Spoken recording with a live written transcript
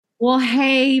Well,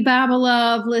 hey, Bible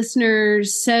Love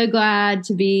listeners, so glad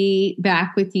to be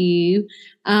back with you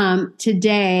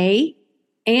today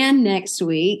and next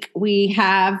week. We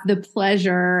have the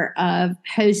pleasure of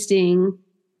hosting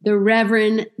the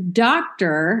Reverend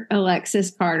Dr.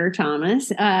 Alexis Carter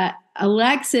Thomas.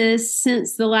 Alexis,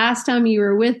 since the last time you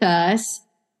were with us,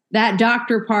 that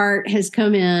doctor part has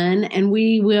come in, and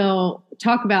we will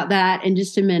talk about that in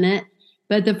just a minute.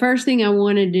 But the first thing I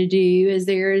wanted to do is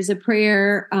there is a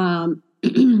prayer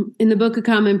in the Book of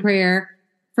Common Prayer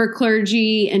for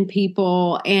clergy and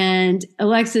people. And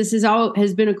Alexis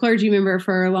has been a clergy member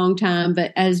for a long time,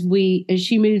 but as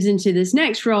she moves into this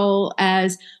next role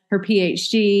as her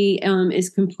PhD is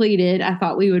completed, I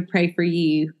thought we would pray for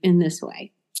you in this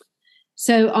way.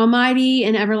 So, Almighty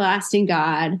and everlasting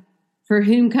God, for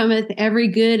whom cometh every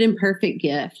good and perfect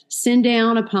gift, send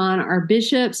down upon our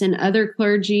bishops and other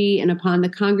clergy and upon the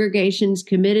congregations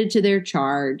committed to their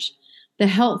charge the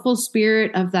helpful spirit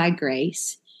of thy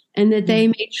grace, and that they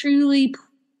may truly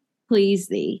please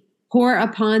thee. Pour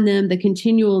upon them the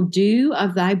continual dew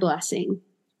of thy blessing.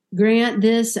 Grant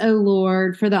this, O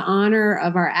Lord, for the honor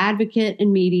of our advocate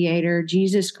and mediator,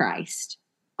 Jesus Christ.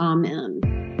 Amen.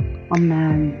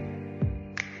 Amen.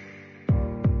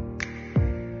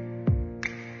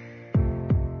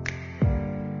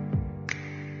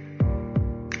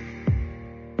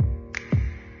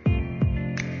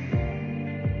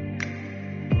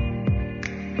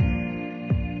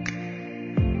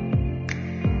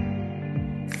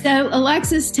 So,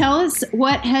 Alexis, tell us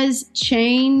what has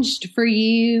changed for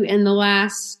you in the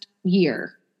last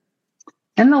year.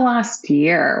 In the last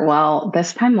year, well,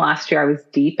 this time last year, I was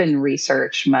deep in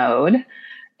research mode,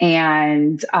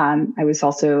 and I was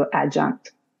also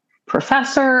adjunct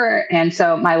professor. And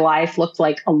so my life looked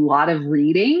like a lot of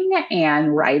reading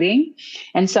and writing.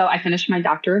 And so I finished my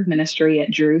Doctor of Ministry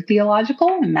at Drew Theological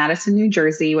in Madison, New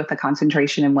Jersey, with a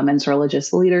concentration in women's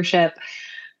religious leadership.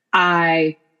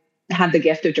 I had the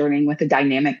gift of journeying with a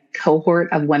dynamic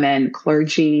cohort of women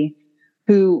clergy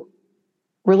who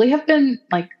really have been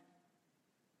like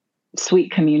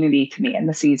sweet community to me in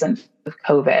the season of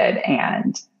COVID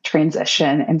and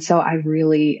transition. And so I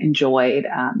really enjoyed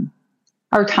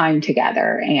our time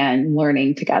together and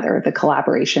learning together, the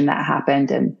collaboration that happened,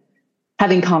 and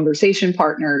having conversation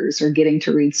partners or getting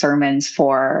to read sermons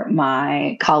for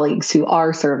my colleagues who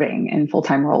are serving in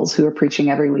full-time roles, who are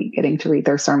preaching every week, getting to read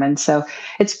their sermons. So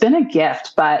it's been a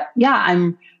gift, but yeah,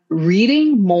 I'm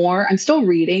reading more. I'm still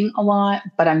reading a lot,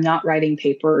 but I'm not writing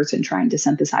papers and trying to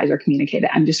synthesize or communicate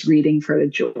it. I'm just reading for the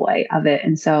joy of it.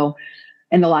 And so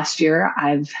in the last year,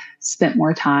 I've spent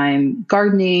more time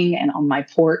gardening and on my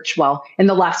porch. Well, in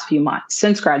the last few months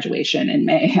since graduation in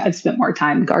May, I've spent more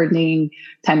time gardening,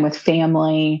 time with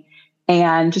family,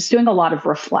 and just doing a lot of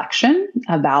reflection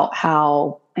about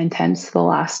how intense the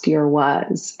last year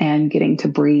was and getting to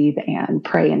breathe and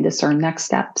pray and discern next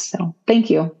steps. So thank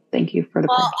you. Thank you for the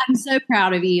Well, I'm so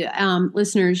proud of you.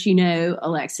 Listeners, you know,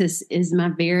 Alexis is my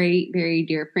very, very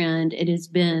dear friend. It has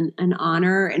been an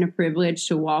honor and a privilege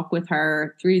to walk with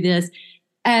her through this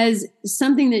as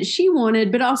something that she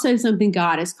wanted, but also something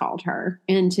God has called her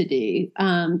into do,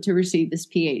 to receive this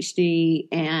PhD.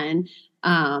 And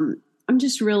I'm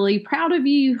just really proud of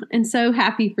you and so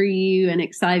happy for you and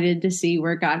excited to see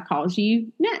where God calls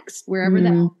you next, wherever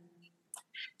that is.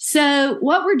 So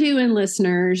what we're doing,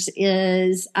 listeners,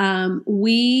 is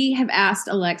we have asked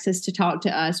Alexis to talk to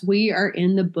us. We are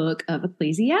in the book of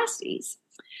Ecclesiastes.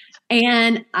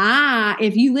 And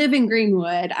if you live in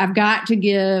Greenwood, I've got to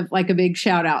give like a big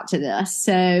shout out to this.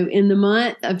 So in the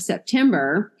month of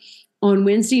September, on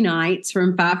Wednesday nights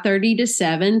from 5:30 to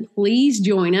 7, please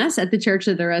join us at the Church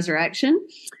of the Resurrection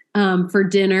for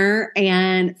dinner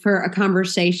and for a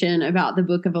conversation about the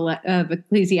book of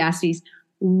Ecclesiastes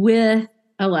with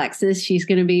Alexis. She's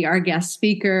going to be our guest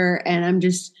speaker, and I'm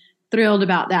just thrilled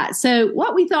about that. So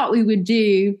what we thought we would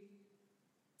do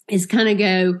is kind of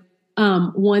go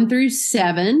 1 through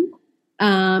 7,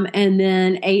 and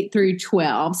then 8 through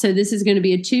 12. So this is going to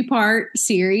be a 2-part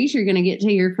series. You're going to get to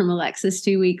hear from Alexis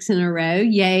 2 weeks in a row.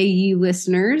 Yay, you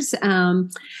listeners.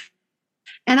 And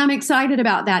I'm excited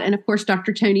about that. And of course,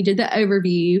 Dr. Tony did the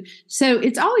overview. So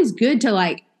it's always good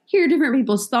to hear different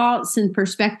people's thoughts and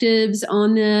perspectives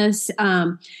on this.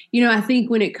 I think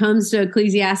when it comes to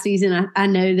Ecclesiastes, and I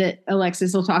know that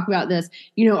Alexis will talk about this,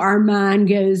 our mind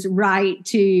goes right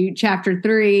to chapter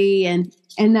 3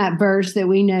 and that verse that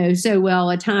we know so well,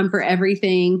 a time for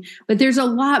everything. But there's a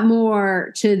lot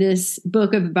more to this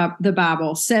book of the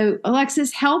Bible. So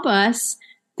Alexis, help us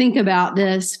think about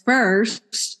this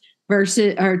first,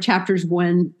 verses or chapters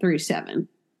 1 through 7.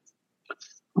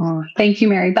 Oh, thank you,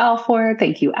 Mary Balfour.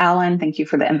 Thank you, Alan. Thank you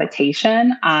for the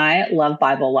invitation. I love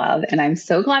Bible Love, and I'm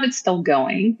so glad it's still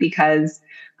going because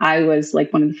I was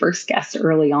like one of the first guests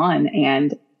early on,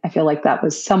 and I feel like that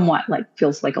was somewhat like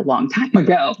feels like a long time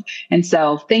ago. And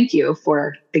so thank you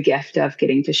for the gift of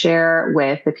getting to share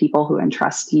with the people who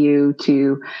entrust you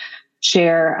to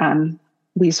share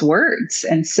these words.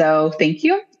 And so thank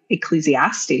you,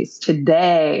 Ecclesiastes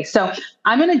today. So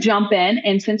I'm going to jump in.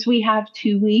 And since we have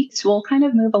 2 weeks, we'll kind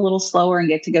of move a little slower and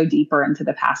get to go deeper into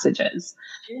the passages.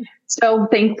 So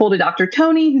thankful to Dr.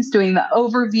 Tony, who's doing the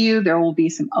overview. There will be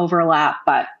some overlap,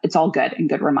 but it's all good and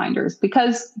good reminders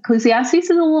because Ecclesiastes is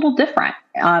a little different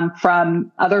from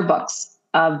other books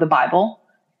of the Bible.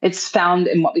 It's found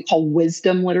in what we call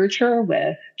wisdom literature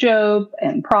with Job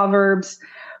and Proverbs.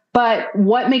 But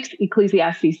what makes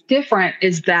Ecclesiastes different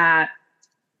is that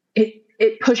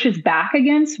it pushes back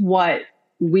against what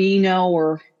we know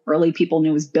or early people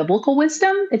knew as biblical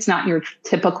wisdom. It's not your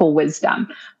typical wisdom.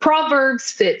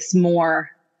 Proverbs fits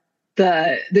more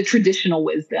the traditional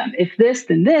wisdom. If this,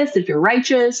 then this. If you're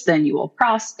righteous, then you will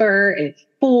prosper. If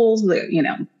fools,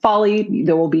 folly,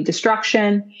 there will be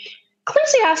destruction.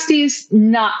 Ecclesiastes,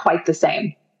 not quite the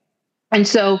same. And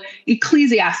so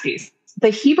Ecclesiastes, the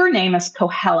Hebrew name is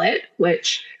Kohelet,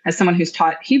 which, as someone who's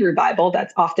taught Hebrew Bible,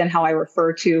 that's often how I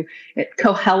refer to it.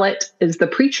 Kohelet is the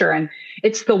preacher, and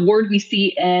it's the word we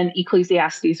see in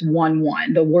Ecclesiastes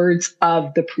 1:1, the words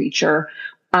of the preacher.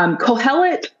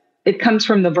 Kohelet, it comes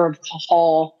from the verb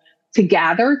kahal, to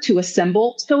gather, to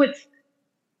assemble. So it's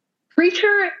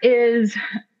preacher is,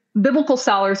 biblical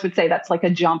scholars would say that's like a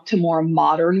jump to more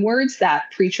modern words,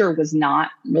 that preacher was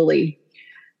not really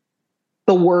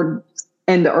the word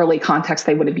in the early context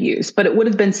they would have used, but it would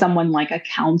have been someone like a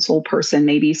council person,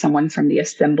 maybe someone from the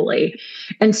assembly.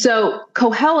 And so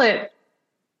Kohelet,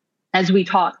 as we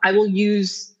talk, I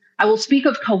will speak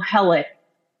of Kohelet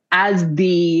as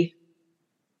the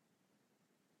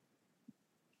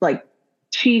like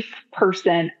chief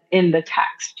person in the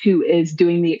text who is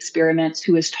doing the experiments,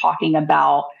 who is talking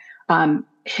about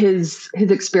his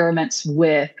experiments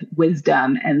with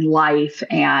wisdom and life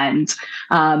and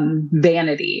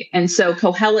vanity. And so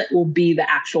Kohelet will be the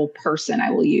actual person I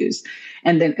will use.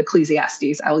 And then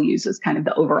Ecclesiastes I will use as kind of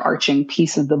the overarching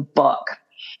piece of the book.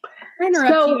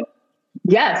 So,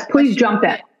 yes, please jump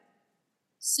in.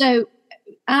 So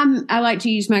I like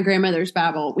to use my grandmother's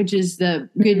Bible, which is the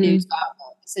Good News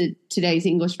Bible. It's today's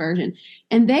English version.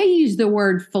 And they use the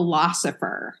word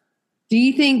philosopher. Do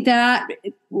you think that,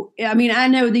 I mean, I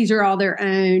know these are all their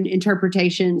own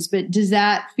interpretations, but does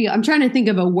that feel, I'm trying to think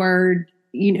of a word,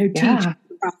 teacher,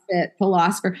 prophet,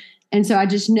 philosopher. And so I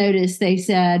just noticed they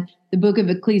said the book of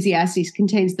Ecclesiastes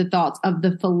contains the thoughts of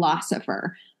the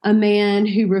philosopher, a man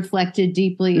who reflected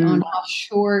deeply on how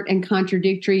short and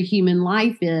contradictory human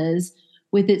life is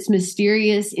with its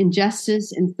mysterious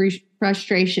injustice and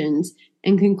frustrations,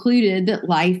 and concluded that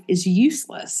life is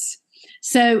useless.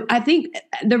 So I think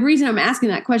the reason I'm asking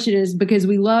that question is because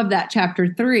we love that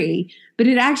chapter 3, but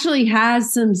it actually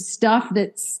has some stuff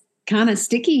that's kind of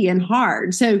sticky and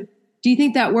hard. So do you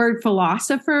think that word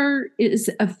philosopher is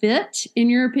a fit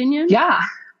in your opinion? Yeah.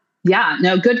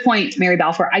 No, good point, Mary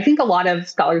Balfour. I think a lot of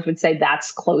scholars would say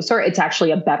that's closer. It's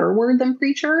actually a better word than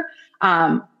preacher.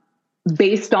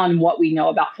 Based on what we know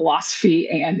about philosophy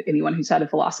and anyone who's had a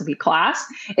philosophy class,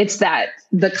 it's that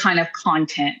the kind of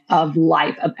content of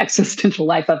life, of existential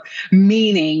life, of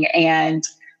meaning, and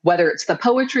whether it's the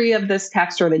poetry of this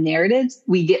text or the narratives,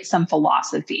 we get some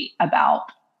philosophy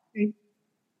about,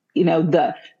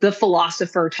 the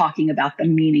philosopher talking about the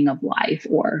meaning of life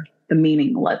or the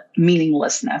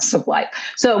meaninglessness of life.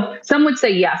 So some would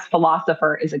say, yes,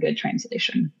 philosopher is a good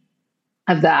translation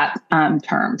of that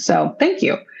term. So thank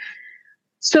you.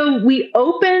 So we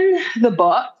open the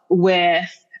book with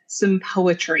some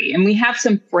poetry, and we have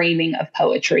some framing of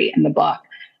poetry in the book.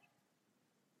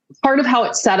 Part of how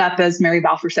it's set up, as Mary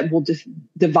Balfour said, we'll just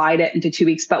divide it into 2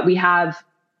 weeks, but we have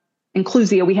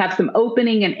inclusio, we have some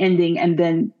opening and ending, and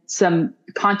then some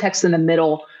context in the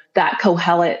middle that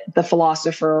Kohelet, the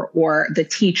philosopher or the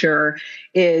teacher,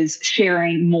 is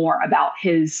sharing more about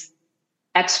his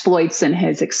exploits and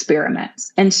his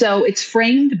experiments. And so it's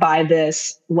framed by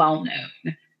this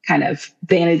well-known kind of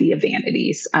vanity of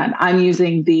vanities. I'm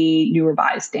using the New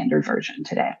Revised Standard Version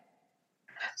today.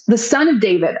 The son of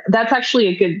David, that's actually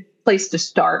a good place to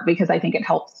start because I think it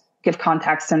helps give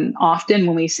context. And often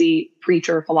when we see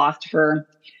preacher, philosopher,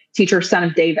 teacher, son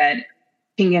of David,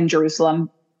 king in Jerusalem,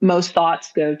 most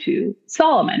thoughts go to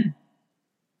Solomon.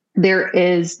 There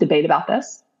is debate about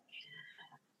this.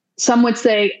 Some would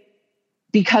say,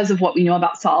 because of what we know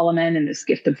about Solomon and this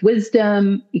gift of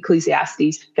wisdom,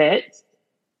 Ecclesiastes fits.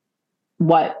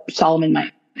 what Solomon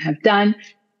might have done.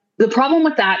 The problem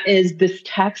with that is this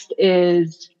text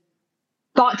is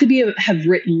thought to be have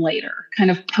written later,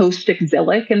 kind of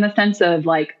post-exilic, in the sense of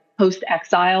like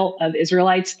post-exile of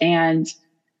Israelites, and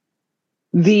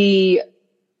the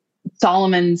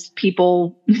Solomon's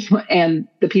people and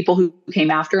the people who came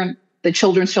after him, the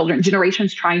children's children,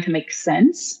 generations trying to make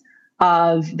sense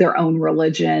of their own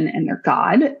religion and their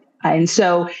God. And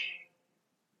so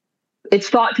it's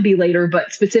thought to be later,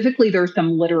 but specifically there's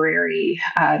some literary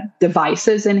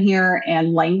devices in here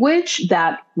and language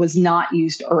that was not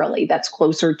used early. That's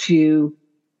closer to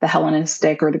the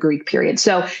Hellenistic or the Greek period.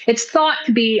 So it's thought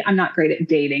to be, I'm not great at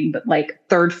dating, but like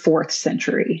 3rd, 4th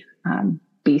century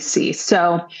BC.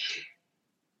 So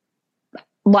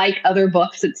like other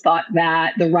books, it's thought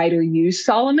that the writer used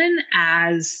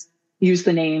used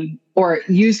the name or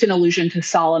used an allusion to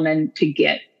Solomon to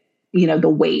get the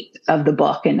weight of the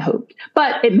book and hope.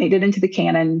 But it made it into the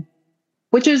canon,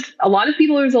 which is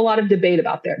there's a lot of debate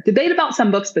about there. Debate about some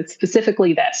books, but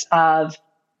specifically this,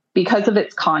 because of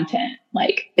its content.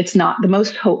 Like, it's not the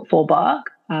most hopeful book.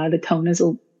 The tone is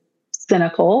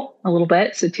cynical, a little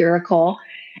bit satirical.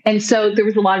 And so there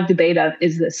was a lot of debate of,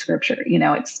 is this scripture?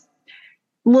 It's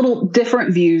little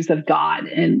different views of God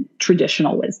and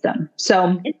traditional wisdom.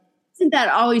 So isn't that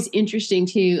always interesting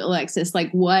too, Alexis,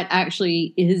 like what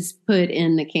actually is put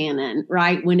in the canon,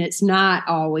 right? When it's not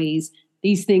always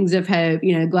these things of hope,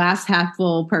 glass half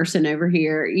full person over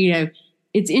here,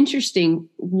 it's interesting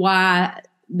why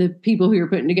the people who are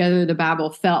putting together the Bible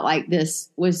felt like this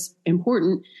was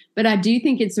important. But I do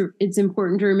think it's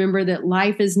important to remember that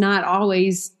life is not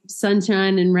always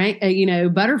sunshine and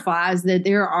rain, butterflies, that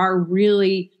there are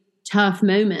really tough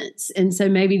moments. And so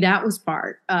maybe that was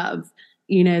part of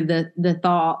the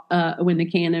thought when the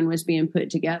canon was being put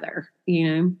together,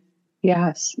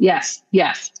 Yes.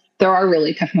 There are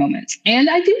really tough moments. And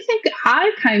I do think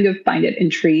I kind of find it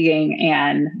intriguing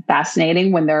and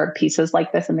fascinating when there are pieces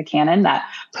like this in the canon that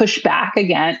push back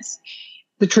against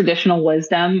the traditional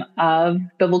wisdom of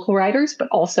biblical writers, but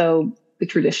also the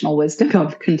traditional wisdom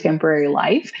of contemporary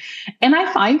life. And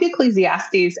I find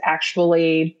Ecclesiastes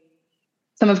actually,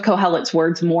 some of Kohelet's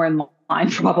words, more in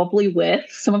line probably with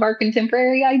some of our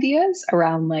contemporary ideas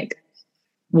around like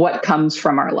what comes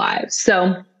from our lives.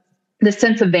 So the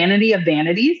sense of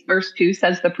vanities, verse 2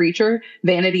 says the preacher,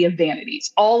 vanity of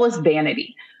vanities, all is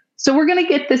vanity. So we're going to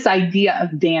get this idea of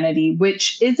vanity,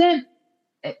 which isn't,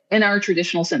 in our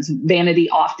traditional sense, vanity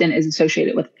often is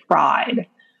associated with pride,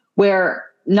 where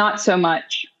not so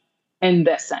much in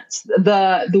this sense.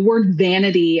 The word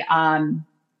vanity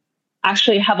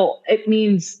actually it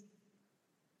means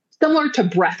similar to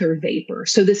breath or vapor.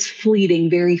 So this fleeting,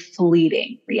 very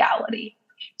fleeting reality.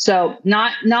 So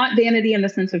not vanity in the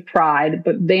sense of pride,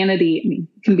 but vanity,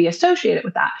 can be associated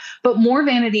with that. But more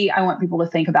vanity, I want people to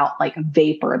think about like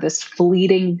vapor, this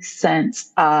fleeting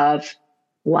sense of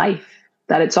life,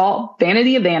 that it's all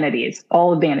vanity of vanities,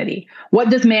 all of vanity.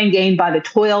 What does man gain by the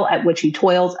toil at which he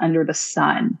toils under the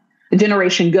sun? A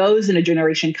generation goes and a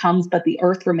generation comes, but the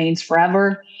earth remains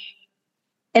forever.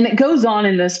 And it goes on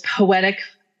in this poetic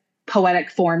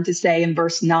form to say in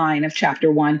verse 9 of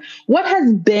chapter 1, what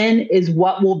has been is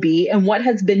what will be, and what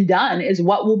has been done is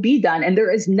what will be done, and there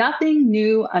is nothing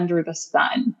new under the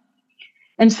sun.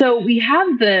 And so we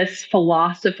have this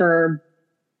philosopher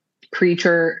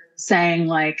preacher saying,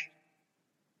 like,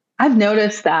 I've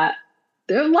noticed that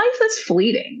their life is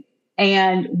fleeting,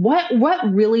 and what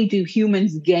really do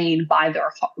humans gain by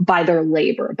their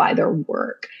labor, by their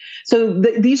work? So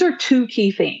these are two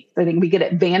key things. I think we get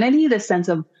at vanity, the sense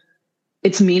of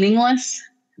it's meaningless,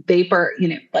 vapor,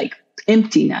 like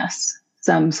emptiness,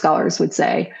 some scholars would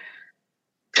say,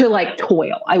 to like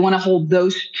toil. I want to hold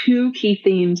those two key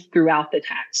themes throughout the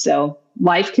text. So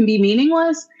life can be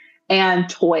meaningless and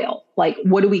toil. Like,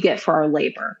 what do we get for our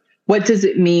labor? What does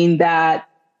it mean that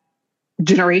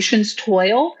generations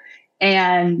toil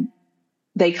and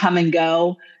they come and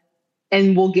go?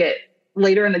 And we'll get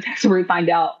later in the text where we find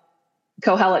out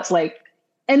Kohelet's like,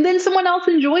 and then someone else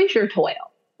enjoys your toil.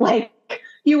 Like,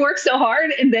 you work so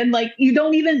hard and then like you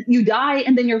die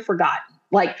and then you're forgotten.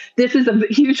 Like, this is a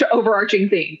huge overarching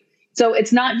theme. So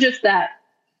it's not just that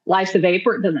life's a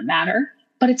vapor, it doesn't matter,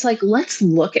 but it's like, let's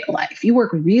look at life. You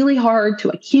work really hard to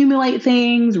accumulate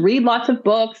things, read lots of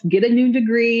books, get a new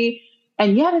degree.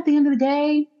 And yet at the end of the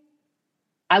day,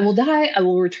 I will die, I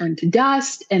will return to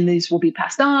dust, and these will be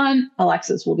passed on.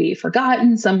 Alexis will be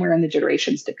forgotten somewhere in the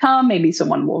generations to come. Maybe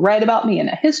someone will write about me in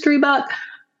a history book.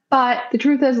 But the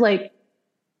truth is, like,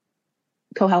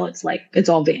 Kohelet's like, it's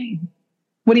all vain.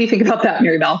 What do you think about that,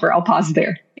 Mary Balfour? I'll pause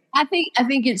there. I think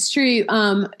it's true.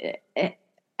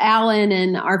 Alan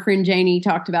and our friend Janie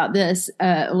talked about this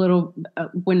a little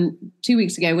 2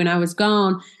 weeks ago when I was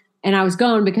gone, and I was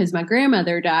gone because my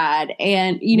grandmother died.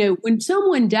 And, when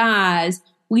someone dies,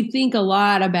 we think a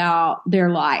lot about their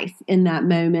life in that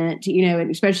moment, and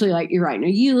especially like you're writing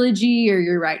a eulogy or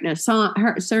you're writing a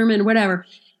sermon, whatever.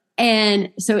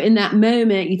 And so in that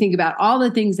moment, you think about all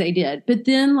the things they did, but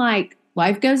then like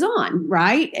life goes on,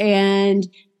 right? And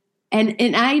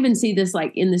I even see this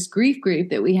like in this grief group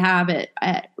that we have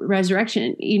at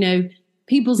Resurrection,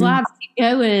 people's lives keep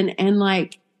going, and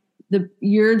like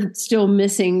you're still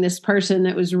missing this person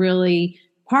that was really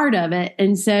part of it.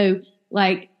 And so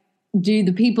like, do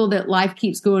the people that life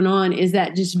keeps going on, is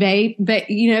that just vague? But,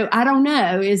 I don't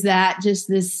know. Is that just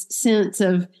this sense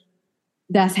of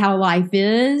that's how life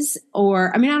is?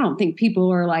 Or, I mean, I don't think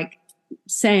people are like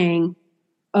saying,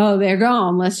 oh, they're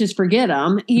gone, let's just forget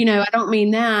them. I don't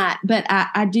mean that, but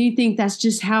I do think that's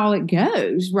just how it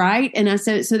goes. Right. And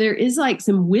so there is like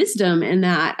some wisdom in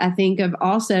that, I think, of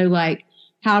also like,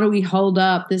 how do we hold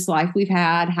up this life we've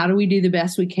had? How do we do the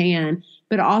best we can?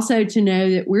 But also to know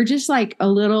that we're just like a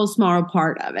little small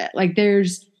part of it. Like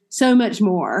there's so much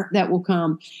more that will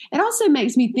come. It also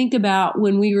makes me think about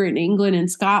when we were in England and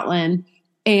Scotland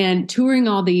and touring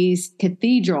all these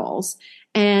cathedrals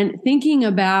and thinking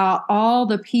about all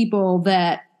the people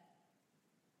that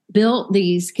built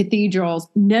these cathedrals,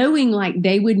 knowing like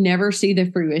they would never see the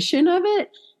fruition of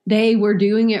it. They were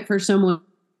doing it for someone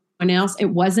else. It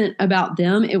wasn't about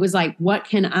them. It was like, what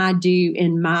can I do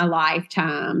in my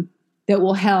lifetime that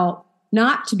will help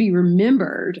not to be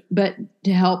remembered, but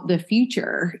to help the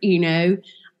future, and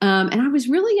I was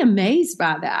really amazed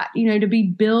by that, to be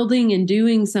building and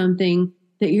doing something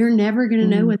that you're never going to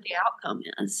know what the outcome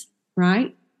is,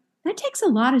 right? That takes a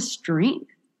lot of strength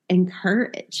and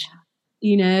courage,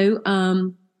 I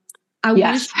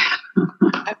yes.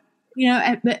 wish,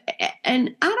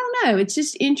 and I don't know, it's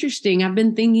just interesting. I've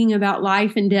been thinking about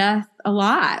life and death a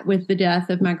lot with the death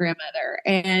of my grandmother,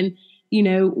 and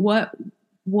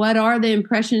what are the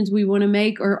impressions we want to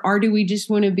make, or do we just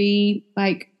want to be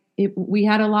like, we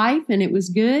had a life and it was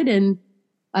good, and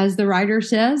as the writer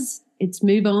says, it's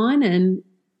move on, and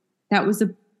that was a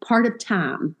part of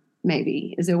time,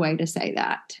 maybe is a way to say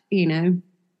that,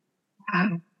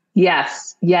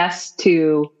 Yes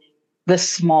to the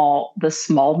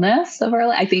smallness of our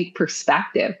life. I think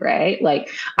perspective, right? Like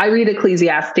I read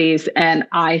Ecclesiastes and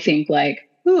I think like,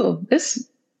 ooh, this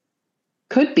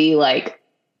could be like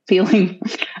feeling,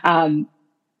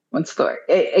 what's the word?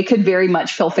 It could very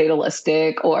much feel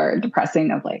fatalistic or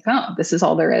depressing of like, oh, this is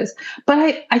all there is.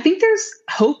 But I think there's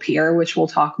hope here, which we'll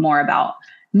talk more about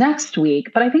next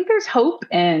week. But I think there's hope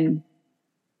in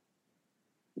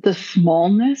the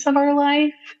smallness of our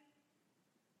life,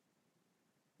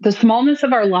 the smallness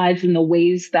of our lives in the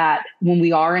ways that when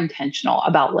we are intentional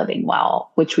about living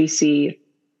well, which we see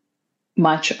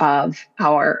much of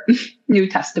our New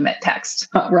Testament text,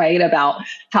 right? About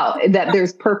how that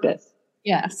there's purpose.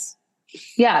 Yes.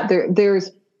 Yeah.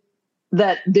 There's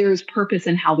purpose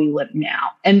in how we live now,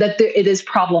 and that it is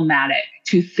problematic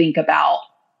to think about,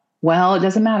 well, it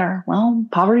doesn't matter. Well,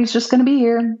 poverty's just going to be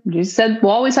here. Jesus said,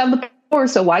 we'll always have the poor.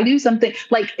 So why do something?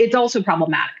 Like it's also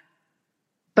problematic.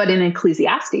 But in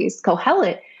Ecclesiastes,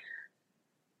 Kohelet,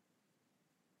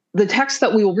 the text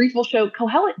that we will read will show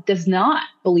Kohelet does not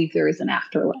believe there is an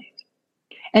afterlife.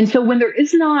 And so when there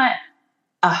is not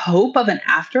a hope of an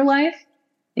afterlife,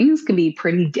 things can be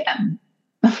pretty dim.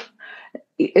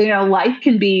 Life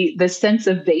can be the sense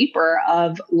of vapor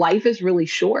of life is really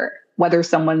short, whether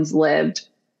someone's lived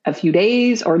a few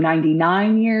days or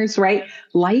 99 years, right?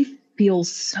 Life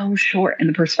feels so short in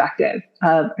the perspective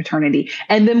of eternity.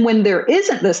 And then when there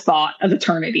isn't this thought of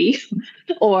eternity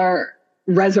or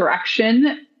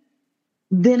resurrection,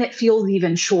 then it feels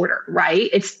even shorter, right?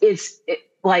 It's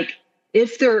like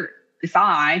if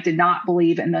I did not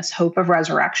believe in this hope of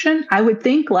resurrection, I would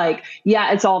think like,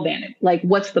 yeah, it's all vanity. Like,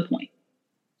 what's the point?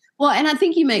 Well, and I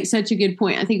think you make such a good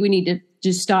point. I think we need to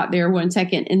just stop there 1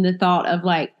 second in the thought of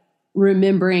like,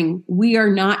 remembering we are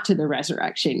not to the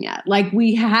resurrection yet. Like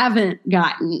we haven't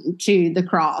gotten to the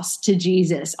cross, to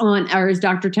Jesus or as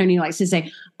Dr. Tony likes to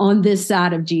say, on this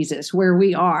side of Jesus where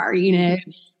we are,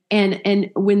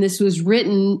 and when this was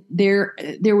written, there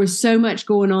was so much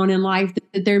going on in life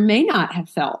that there may not have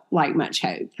felt like much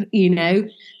hope,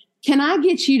 Can I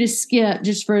get you to skip,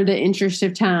 just for the interest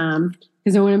of time,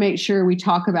 because I want to make sure we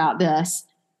talk about this,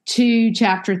 to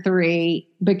chapter 3,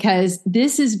 because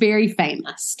this is very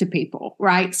famous to people,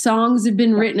 right? Songs have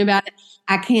been written about it.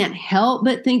 I can't help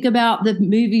but think about the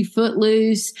movie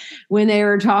Footloose when they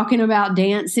were talking about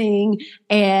dancing,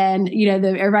 and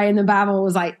everybody in the Bible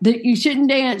was like, you shouldn't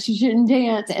dance, you shouldn't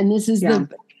dance. And this is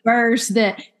verse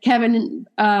that Kevin,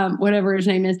 whatever his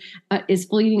name is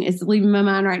fleeting. It's leaving my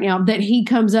mind right now. That he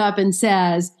comes up and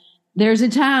says, "There's a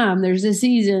time, there's a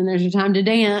season, there's a time to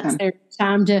dance, there's a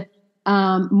time to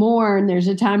mourn, there's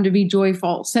a time to be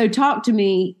joyful." So, talk to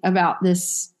me about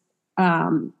this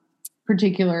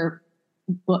particular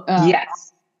book.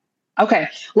 Yes. Okay,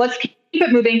 let's keep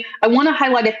it moving. I want to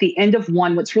highlight at the end of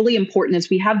one, what's really important is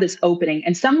we have this opening,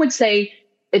 and some would say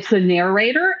it's the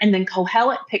narrator, and then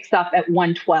Kohelet picks up at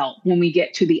 112 when we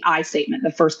get to the I statement,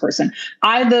 the first person.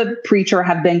 I, the preacher,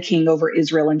 have been king over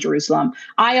Israel and Jerusalem.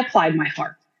 I applied my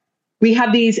heart. We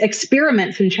have these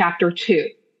experiments in chapter 2.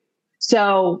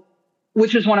 So,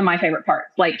 which is one of my favorite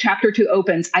parts. Like chapter 2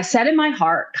 opens, I said in my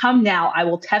heart, come now, I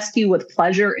will test you with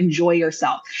pleasure, enjoy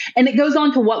yourself. And it goes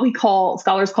on to what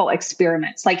scholars call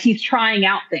experiments. Like he's trying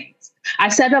out things. I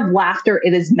said of laughter,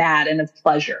 it is mad, and of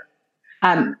pleasure.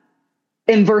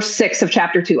 In verse 6 of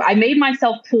chapter 2, I made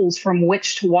myself pools from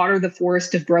which to water the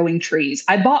forest of growing trees.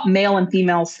 I bought male and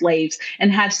female slaves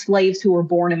and had slaves who were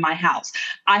born in my house.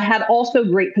 I had also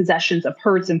great possessions of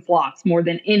herds and flocks, more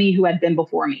than any who had been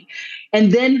before me.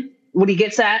 And then what he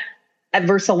gets at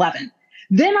verse 11.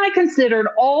 Then I considered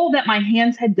all that my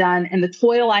hands had done and the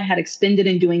toil I had expended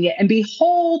in doing it. And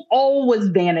behold, all was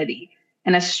vanity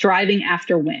and a striving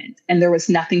after wind. And there was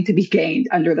nothing to be gained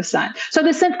under the sun. So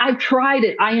the sense I've tried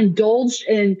it. I indulged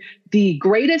in the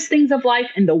greatest things of life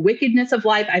and the wickedness of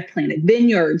life. I planted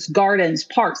vineyards, gardens,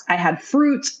 parks. I had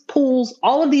fruits, pools,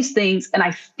 all of these things. And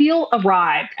I still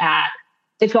arrived at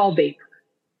it's all vapor.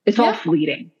 It's all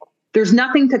fleeting. There's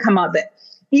nothing to come of it.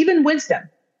 Even wisdom.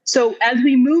 So as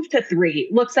we move to 3,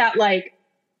 looks at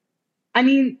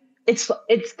it's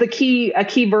a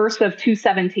key verse of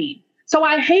 2:17. So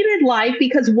I hated life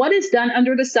because what is done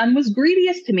under the sun was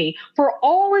grievous to me, for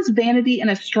all is vanity and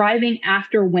a striving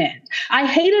after wind. I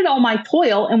hated all my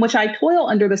toil in which I toil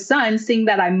under the sun, seeing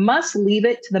that I must leave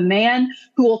it to the man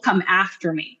who will come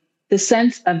after me. The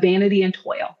sense of vanity and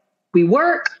toil. We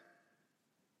work,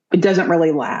 it doesn't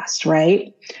really last,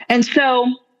 right? And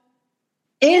so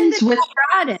ends with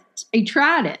he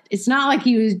tried it. It's not like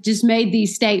he was just made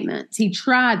these statements. He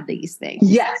tried these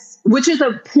things. Yes, which is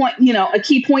a point, a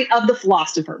key point of the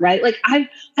philosopher, right? Like I've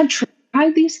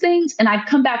tried these things and I've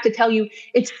come back to tell you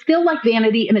it's still like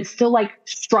vanity and it's still like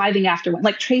striving after wind,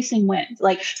 like chasing wind.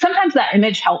 Like sometimes that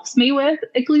image helps me with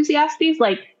Ecclesiastes.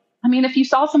 Like, if you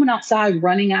saw someone outside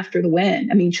running after the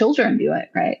wind, children do it,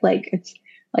 right? Like it's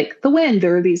like the wind,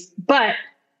 there are these, but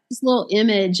this little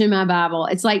image in my Bible.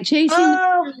 It's like chasing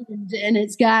the wind, and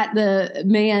it's got the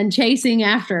man chasing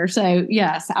after. So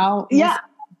yes, I'll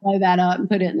blow that up and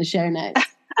put it in the show notes.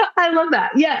 I love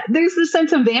that. Yeah, there's this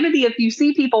sense of vanity if you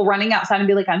see people running outside and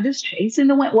be like, I'm just chasing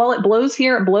the wind. Well, it blows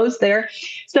here, it blows there.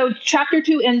 So chapter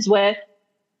 2 ends with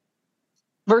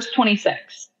verse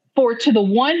 26. For to the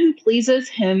one who pleases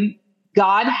him,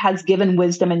 God has given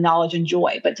wisdom and knowledge and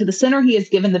joy, but to the sinner, he has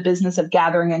given the business of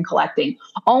gathering and collecting,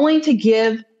 only to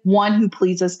give one who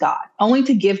pleases God, only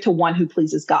to give to one who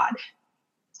pleases God.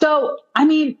 So,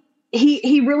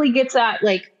 he really gets at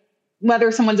like whether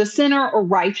someone's a sinner or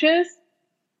righteous,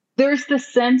 there's the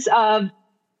sense of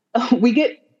we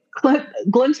get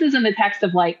glimpses in the text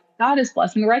of like God is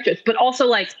blessing the righteous, but also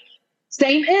like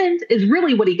same end is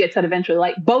really what he gets at eventually.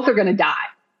 Like both are going to die.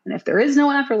 And if there is no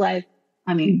afterlife,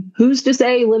 who's to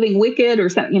say living wicked or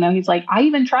something, he's like, I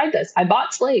even tried this. I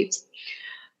bought slaves.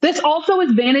 This also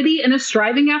is vanity and a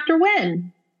striving after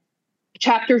wind.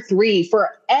 Chapter 3, for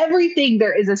everything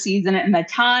there is a season and a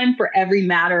time for every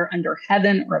matter under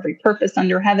heaven or every purpose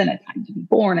under heaven, a time to be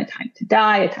born, a time to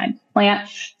die, a time to plant.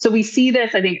 So we see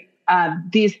this, I think,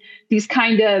 these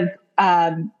kind of,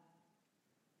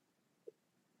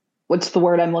 what's the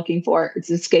word I'm looking for?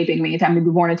 It's escaping me. A time to be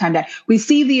born, a time to die. We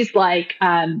see these like,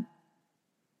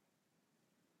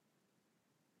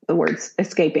 the word's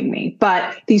escaping me,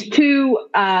 but these two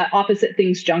opposite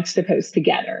things juxtaposed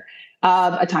together.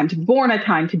 A time to be born, a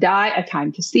time to die, a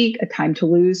time to seek, a time to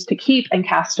lose, to keep, and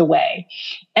cast away.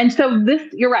 And so this,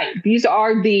 you're right. These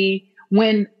are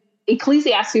when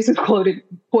Ecclesiastes is quoted,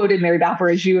 Mary Balfour,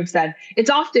 as you have said, it's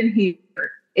often here.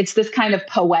 It's this kind of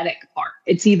poetic part.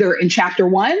 It's either in chapter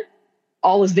 1,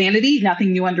 all is vanity,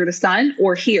 nothing new under the sun,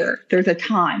 or here, there's a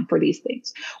time for these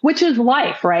things, which is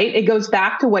life, right? It goes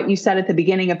back to what you said at the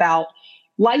beginning about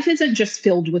life isn't just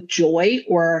filled with joy,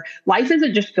 or life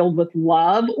isn't just filled with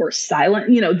love or silence.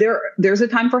 There's a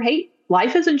time for hate.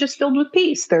 Life isn't just filled with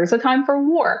peace. There's a time for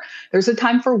war. There's a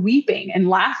time for weeping and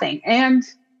laughing. And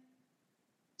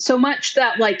so much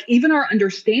that like even our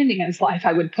understanding is life,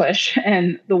 I would push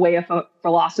in the way of a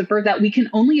philosopher, that we can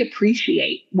only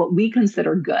appreciate what we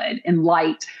consider good in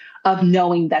light of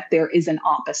knowing that there is an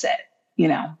opposite.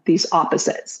 these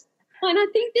opposites. And I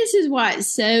think this is why it's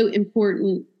so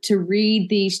important to read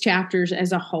these chapters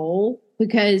as a whole,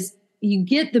 because you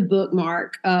get the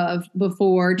bookmark of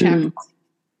before chapter,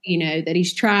 that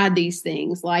he's tried these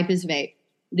things. Life is vague.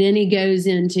 Then he goes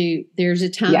into there's a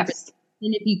time. Yes.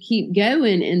 And if you keep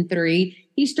going in 3,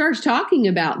 he starts talking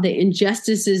about the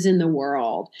injustices in the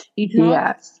world. He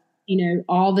talks,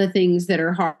 all the things that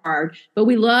are hard. But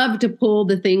we love to pull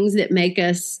the things that make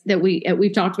us, that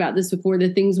we've talked about this before,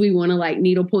 the things we want to like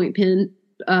needlepoint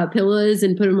pillows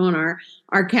and put them on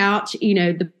our couch,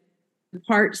 the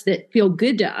parts that feel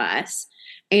good to us.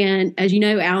 And as you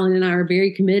know, Alan and I are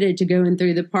very committed to going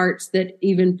through the parts that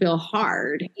even feel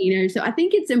hard, So I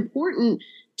think it's important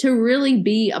to really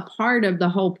be a part of the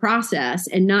whole process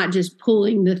and not just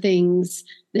pulling the things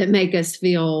that make us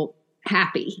feel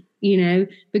happy,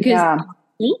 because if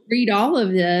you read all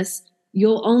of this,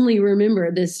 you'll only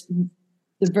remember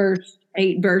the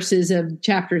 8 verses of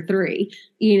chapter 3,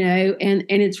 and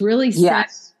it's really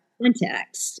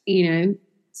context,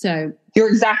 so. You're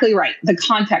exactly right. The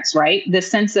context, right? The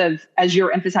sense of, as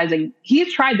you're emphasizing,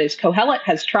 he's tried this. Kohelet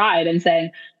has tried and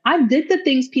saying, I did the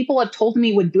things people have told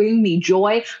me would bring me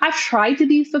joy. I've tried to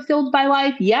be fulfilled by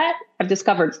life, yet I've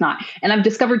discovered it's not. And I've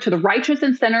discovered to the righteous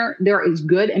and sinner, there is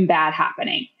good and bad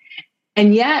happening.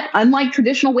 And yet, unlike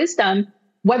traditional wisdom,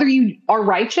 whether you are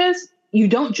righteous, you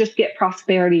don't just get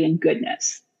prosperity and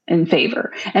goodness and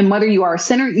favor. And whether you are a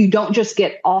sinner, you don't just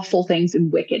get awful things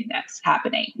and wickedness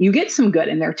happening. You get some good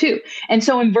in there too. And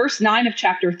so in verse 9 of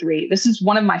chapter 3, this is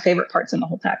one of my favorite parts in the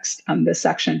whole text, this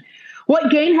section.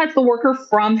 What gain has the worker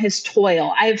from his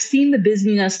toil? I have seen the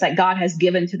busyness that God has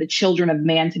given to the children of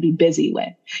man to be busy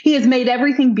with. He has made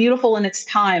everything beautiful in its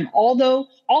time, although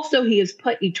also he has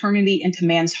put eternity into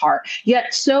man's heart.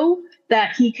 Yet so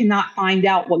that he cannot find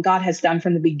out what God has done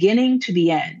from the beginning to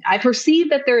the end. I perceive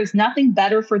that there is nothing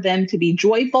better for them to be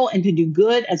joyful and to do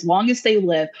good as long as they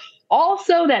live.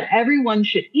 Also that everyone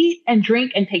should eat and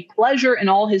drink and take pleasure in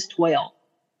all his toil.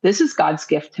 This is God's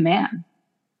gift to man.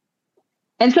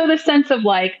 And so this sense of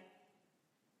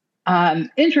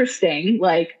interesting,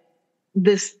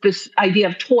 this idea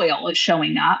of toil is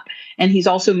showing up. And he's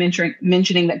also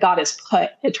mentioning that God has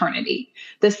put eternity,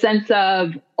 the sense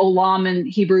of olam in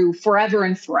Hebrew, forever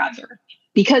and forever,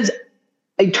 because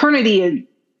eternity in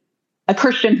a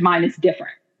Christian's mind is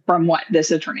different from what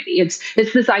this eternity. It's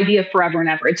this idea of forever and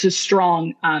ever. It's a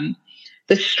strong,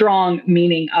 the strong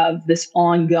meaning of this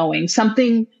ongoing,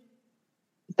 something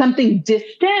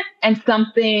distant and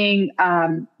something,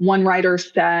 one writer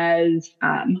says,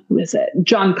 who is it?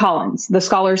 John Collins, the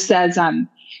scholar says,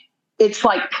 it's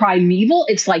like primeval.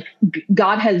 It's like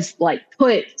God has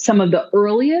put some of the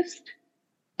earliest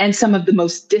and some of the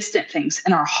most distant things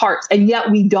in our hearts. And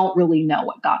yet we don't really know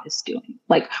what God is doing.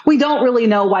 We don't really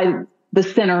know why the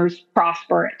sinners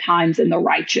prosper at times and the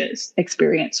righteous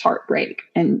experience heartbreak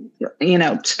and,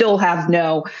 still have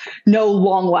no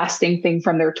long lasting thing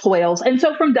from their toils. And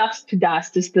so from dust to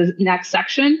dust is the next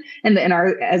section in the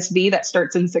NRSV that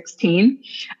starts in 16.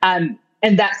 And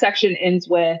that section ends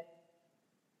with,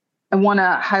 I want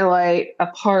to highlight a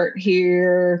part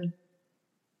here.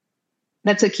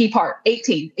 That's a key part.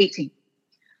 18.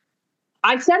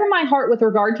 I said in my heart with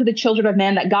regard to the children of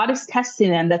man that God is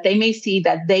testing them, that they may see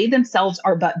that they themselves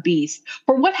are but beasts.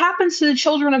 For what happens to the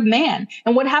children of man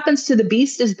and what happens to the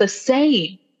beast is the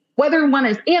same. Whether one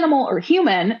is animal or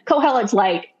human, Kohelet's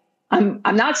I'm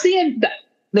not seeing that.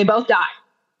 They both die.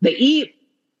 They eat,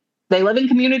 they live in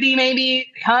community maybe,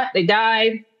 they hunt, they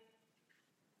die.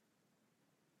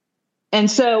 And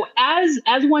so as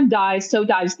one dies, so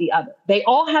dies the other. They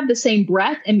all have the same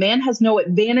breath, and man has no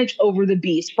advantage over the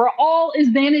beast. For all is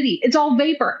vanity. It's all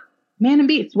vapor. Man and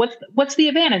beast. What's the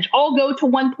advantage? All go to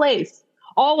one place.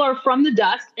 All are from the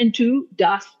dust, and to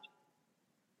dust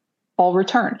all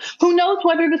return. Who knows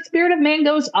whether the spirit of man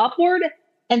goes upward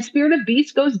and spirit of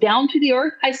beast goes down to the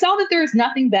earth? I saw that there is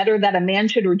nothing better that a man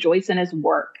should rejoice in his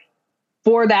work.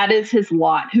 For that is his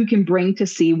lot. Who can bring to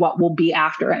see what will be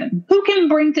after him? Who can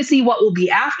bring to see what will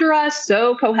be after us?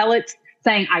 So Kohelet's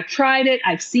saying, I tried it.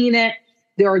 I've seen it.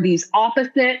 There are these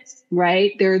opposites,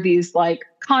 right? There are these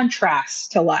contrasts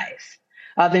to life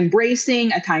of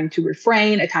embracing, a time to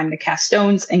refrain, a time to cast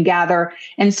stones and gather.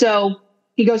 And so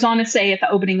he goes on to say at the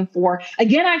opening of 4,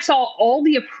 again, I saw all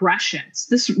the oppressions.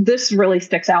 This really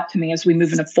sticks out to me as we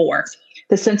move into 4,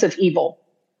 the sense of evil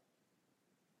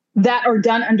that are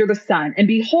done under the sun. And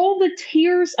behold, the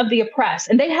tears of the oppressed,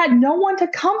 and they had no one to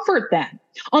comfort them.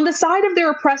 On the side of their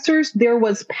oppressors, there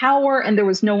was power, and there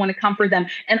was no one to comfort them.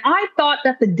 And I thought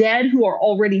that the dead who are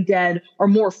already dead are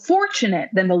more fortunate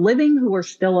than the living who are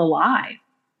still alive.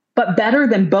 But better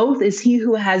than both is he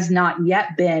who has not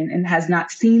yet been and has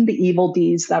not seen the evil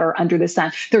deeds that are under the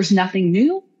sun. There's nothing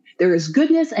new. There is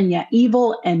goodness, and yet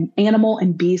evil and animal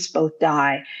and beast both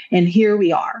die. And here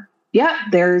we are. Yeah,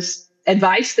 there's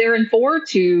advice there in 4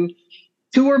 to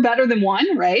two are better than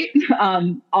one, right?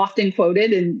 Often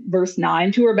quoted in verse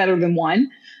 9, two are better than one.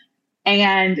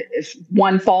 And if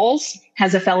one falls,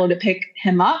 has a fellow to pick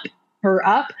him up, her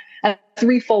up. A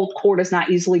threefold cord is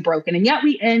not easily broken. And yet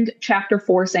we end chapter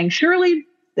 4 saying, surely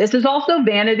this is also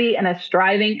vanity and a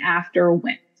striving after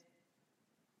wind.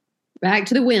 Back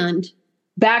to the wind.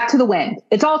 Back to the wind.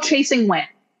 It's all chasing wind.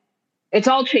 It's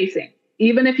all chasing.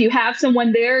 Even if you have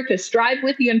someone there to strive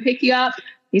with you and pick you up,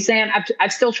 he's saying,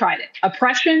 I've still tried it.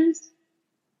 Oppressions,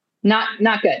 not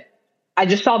good. I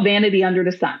just saw vanity under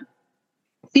the sun.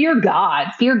 Fear God.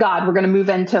 Fear God. We're going to move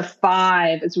into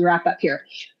 5 as we wrap up here.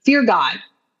 Fear God.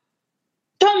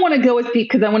 Don't want to go as deep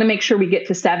because I want to make sure we get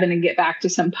to 7 and get back to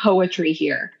some poetry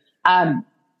here.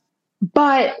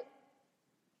 But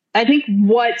I think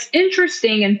what's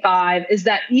interesting in 5 is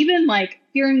that even like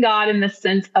fearing God in the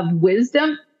sense of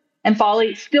wisdom and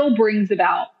folly still brings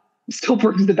about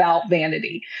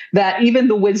vanity. That even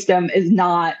the wisdom is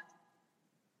not,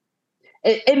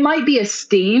 it might be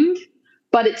esteemed,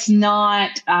 but it's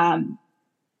not,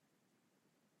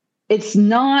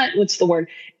 what's the word?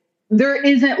 There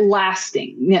isn't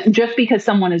lasting just because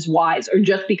someone is wise or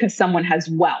just because someone has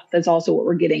wealth. That's also what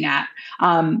we're getting at.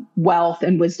 Wealth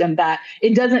and wisdom, that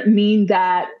it doesn't mean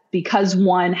that because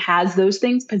one has those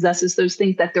things, possesses those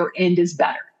things, that their end is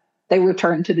better. They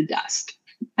return to the dust,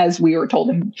 as we were told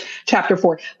in chapter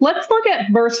 4. Let's look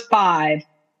at verse 5,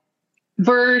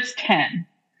 verse 10.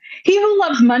 He who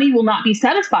loves money will not be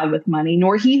satisfied with money,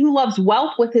 nor he who loves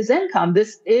wealth with his income.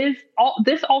 This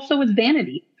also is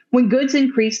vanity. When goods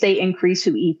increase, they increase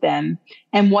who eat them.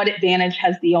 And what advantage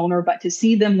has the owner but to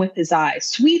see them with his eyes?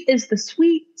 Sweet is the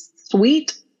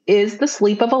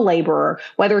sleep of a laborer,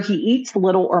 whether he eats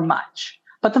little or much.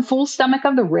 But the full stomach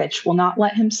of the rich will not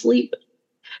let him sleep.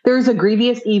 There is a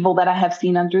grievous evil that I have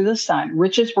seen under the sun.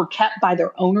 Riches were kept by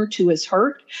their owner to his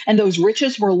hurt, and those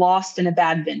riches were lost in a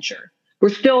bad venture.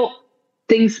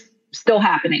 Things still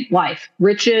happening, life,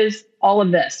 riches, all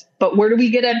of this. But where do we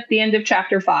get at the end of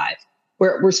chapter 5?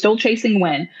 We're still chasing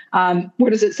wind. What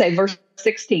does it say? Verse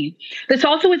 16. This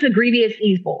also is a grievous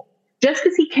evil. Just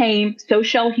as he came, so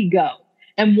shall he go.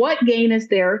 And what gain is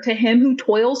there to him who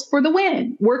toils for the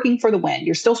wind, working for the wind?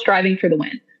 You're still striving for the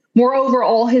wind. Moreover,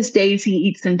 all his days he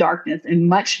eats in darkness, and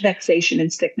much vexation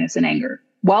and sickness and anger.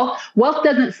 Wealth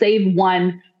doesn't save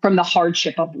one from the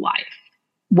hardship of life.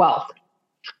 Wealth.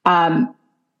 We're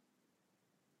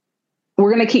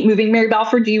going to keep moving. Mary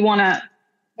Balfour, do you want to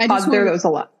pause there? That was a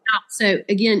lot. So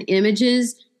again,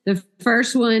 images. The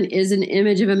first one is an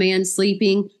image of a man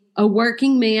sleeping. A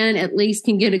working man at least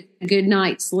can get a good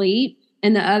night's sleep.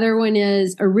 And the other one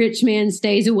is a rich man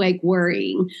stays awake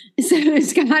worrying. So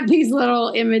it's got these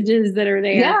little images that are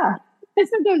there. Yeah. And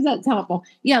sometimes that's helpful.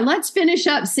 Yeah. Let's finish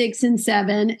up 6 and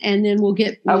 7 and then we'll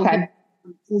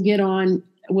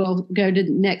go to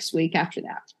next week after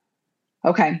that.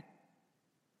 Okay.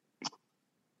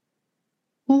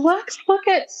 Let's look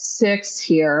at 6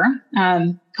 here.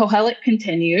 Kohelet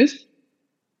continues.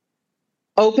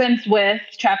 Opens with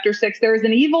chapter 6. There is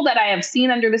an evil that I have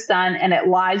seen under the sun, and it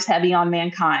lies heavy on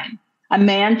mankind. A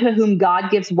man to whom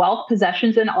God gives wealth,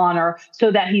 possessions, and honor,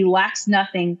 so that he lacks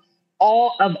nothing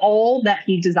of all that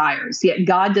he desires. Yet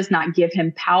God does not give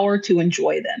him power to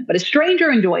enjoy them, but a stranger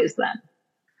enjoys them.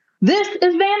 This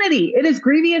is vanity. It is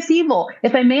grievous evil.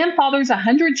 If a man fathers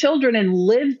 100 children and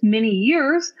lives many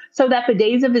years, so that the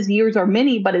days of his years are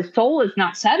many, but his soul is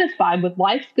not satisfied with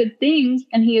life's good things,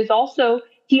 and he also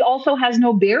has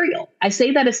no burial. I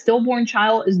say that a stillborn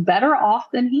child is better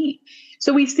off than he.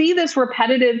 So we see this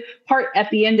repetitive part at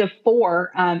the end of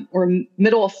 4, or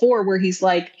middle of 4, where he's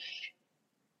like,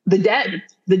 the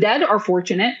dead are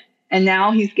fortunate. And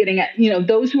now he's getting at,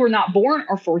 those who are not born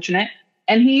are fortunate.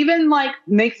 And he even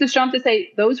makes this jump to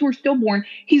say those who are stillborn.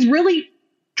 He's really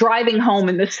driving home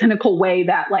in this cynical way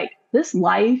that this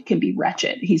life can be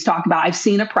wretched. He's talking about, I've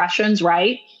seen oppressions,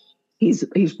 right? He's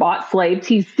bought slaves.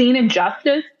 He's seen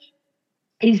injustice.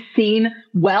 He's seen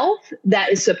wealth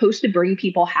that is supposed to bring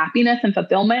people happiness and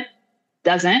fulfillment,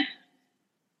 doesn't.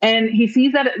 And he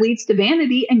sees that it leads to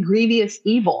vanity and grievous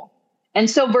evil. And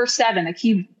so verse 7,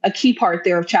 a key part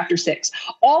there of chapter 6,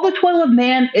 all the toil of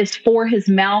man is for his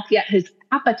mouth, yet his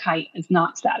appetite is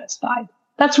not satisfied.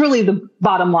 That's really the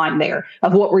bottom line there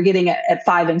of what we're getting at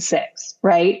 5 and 6,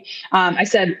 right? I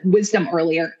said wisdom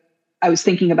earlier. I was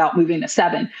thinking about moving to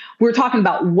 7. We're talking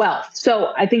about wealth.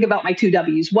 So I think about my 2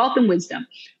 W's, wealth and wisdom,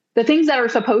 the things that are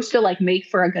supposed to make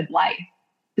for a good life.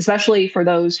 especially for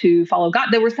those who follow God,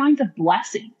 there were signs of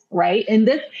blessings, right? In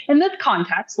this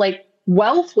context, like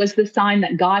wealth was the sign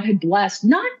that God had blessed,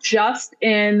 not just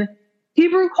in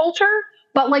Hebrew culture,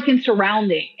 but like in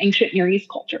surrounding ancient Near East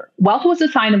culture. Wealth was a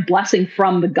sign of blessing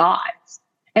from the gods.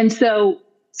 And so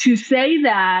to say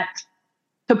that,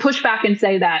 to push back and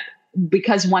say that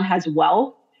because one has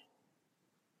wealth,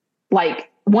 like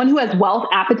one who has wealth,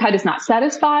 appetite is not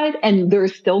satisfied, and there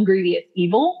is still grievous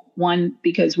evil. One,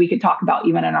 because we could talk about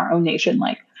even in our own nation,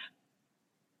 like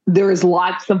there is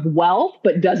lots of wealth,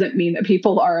 but doesn't mean that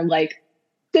people are like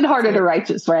good-hearted or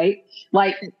righteous, right?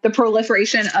 Like the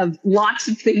proliferation of lots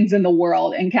of things in the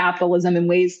world and capitalism in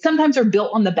ways sometimes are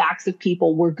built on the backs of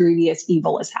people where grievous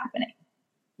evil is happening.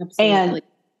 Absolutely.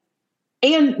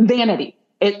 And vanity.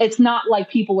 It's not like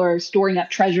people are storing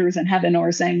up treasures in heaven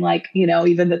or saying like,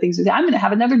 even the things we say, I'm going to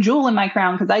have another jewel in my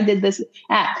crown because I did this.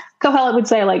 Kohelet would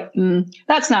say like,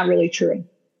 that's not really true.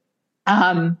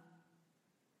 Let's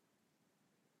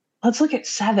look at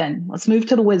 7. Let's move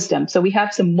to the wisdom. So we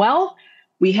have some wealth.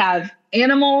 We have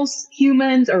animals,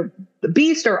 humans, or the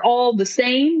beast are all the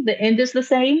same. The end is the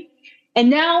same. And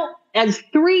now as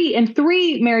 3,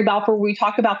 Mary Balfour, we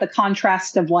talk about the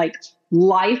contrast of like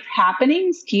life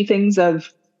happenings, key things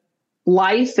of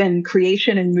life and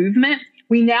creation and movement.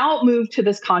 We now move to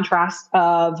this contrast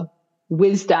of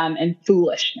wisdom and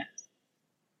foolishness.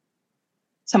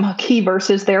 Some key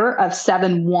verses there of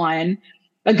 7:1.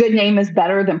 A good name is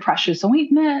better than precious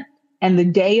ointment, and the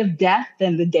day of death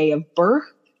than the day of birth.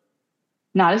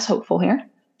 Not as hopeful here.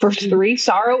 Verse 3,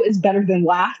 sorrow is better than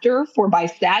laughter, for by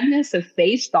sadness of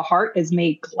face the heart is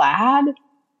made glad.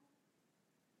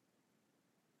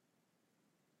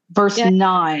 Verse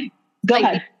 9. Go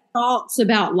ahead. Thoughts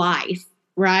about life,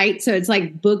 right? So it's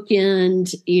like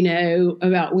bookend,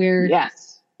 about where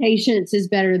patience is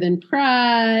better than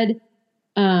pride.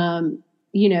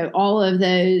 All of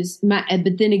those. But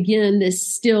then again,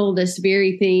 this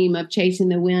very theme of chasing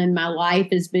the wind. My life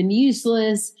has been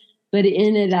useless, but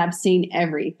in it I've seen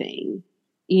everything.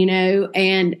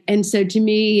 And so to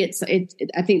me,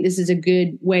 I think this is a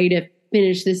good way to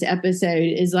finish this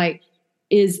episode.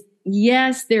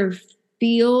 Yes, there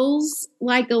feels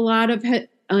like a lot of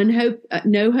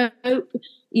no hope,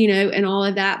 and all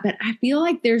of that. But I feel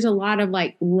like there's a lot of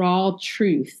like raw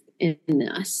truth in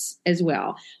this as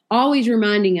well. Always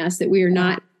reminding us that we are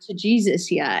not to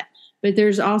Jesus yet, but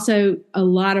there's also a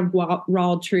lot of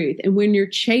raw truth. And when you're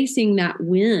chasing that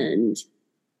wind,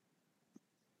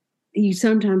 you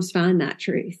sometimes find that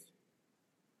truth.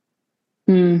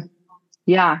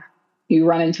 Yeah. You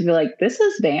run into this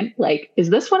is is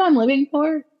this what I'm living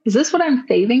for? Is this what I'm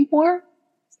saving for?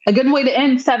 A good way to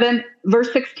end 7,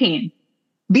 verse 16.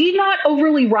 Be not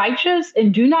overly righteous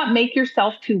and do not make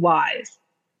yourself too wise.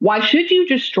 Why should you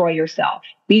destroy yourself?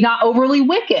 Be not overly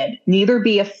wicked, neither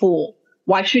be a fool.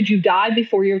 Why should you die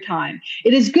before your time?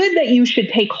 It is good that you should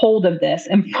take hold of this,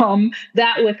 and from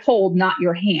that withhold not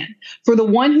your hand. For the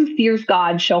one who fears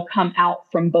God shall come out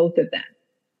from both of them.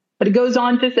 But it goes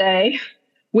on to say,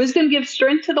 wisdom gives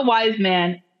strength to the wise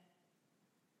man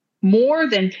more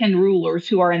than 10 rulers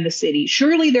who are in the city.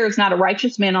 Surely there is not a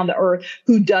righteous man on the earth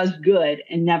who does good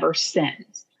and never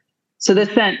sins. So the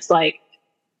sense,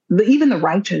 even the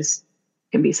righteous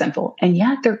can be sinful, and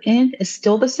yet their end is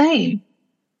still the same.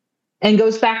 And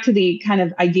goes back to the kind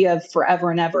of idea of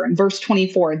forever and ever. In verse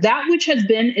 24, that which has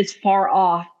been is far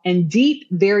off, and deep,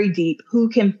 very deep, who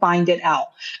can find it out?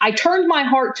 I turned my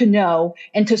heart to know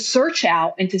and to search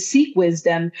out and to seek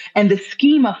wisdom and the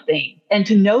scheme of things, and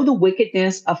to know the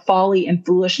wickedness of folly and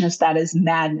foolishness that is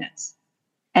madness.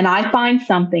 And I find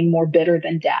something more bitter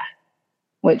than death,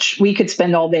 which we could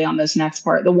spend all day on this next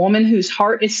part. The woman whose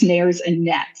heart is snares and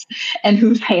nets, and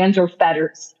whose hands are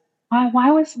fetters.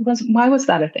 Why was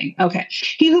that a thing? Okay.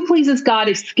 He who pleases God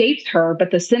escapes her,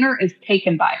 but the sinner is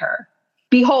taken by her.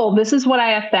 Behold, this is what I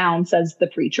have found, says the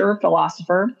preacher,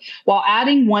 philosopher, while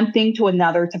adding one thing to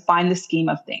another to find the scheme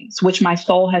of things, which my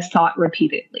soul has sought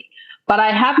repeatedly. But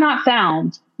I have not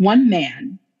found one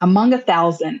man among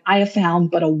 1,000. I have found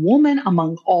but a woman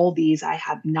among all these I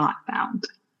have not found.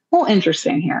 Well,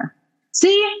 interesting here.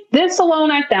 See, this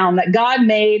alone I found, that God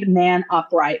made man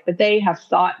upright, but they have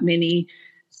sought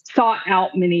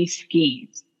out many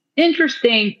schemes.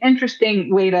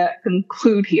 Interesting way to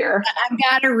conclude here. I've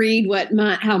got to read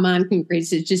how mine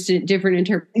concludes. It's just a different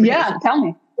interpretation. Yeah, tell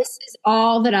me. This is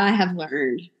all that I have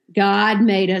learned. God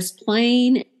made us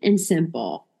plain and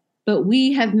simple, but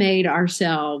we have made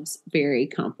ourselves very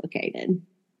complicated.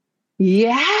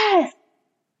 Yes.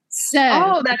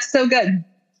 So, that's so good.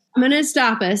 I'm going to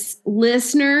stop us.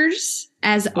 Listeners,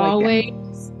 as always,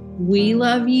 we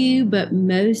love you, but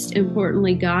most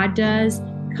importantly, God does.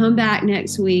 Come back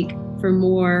next week for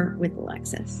more with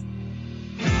Alexis.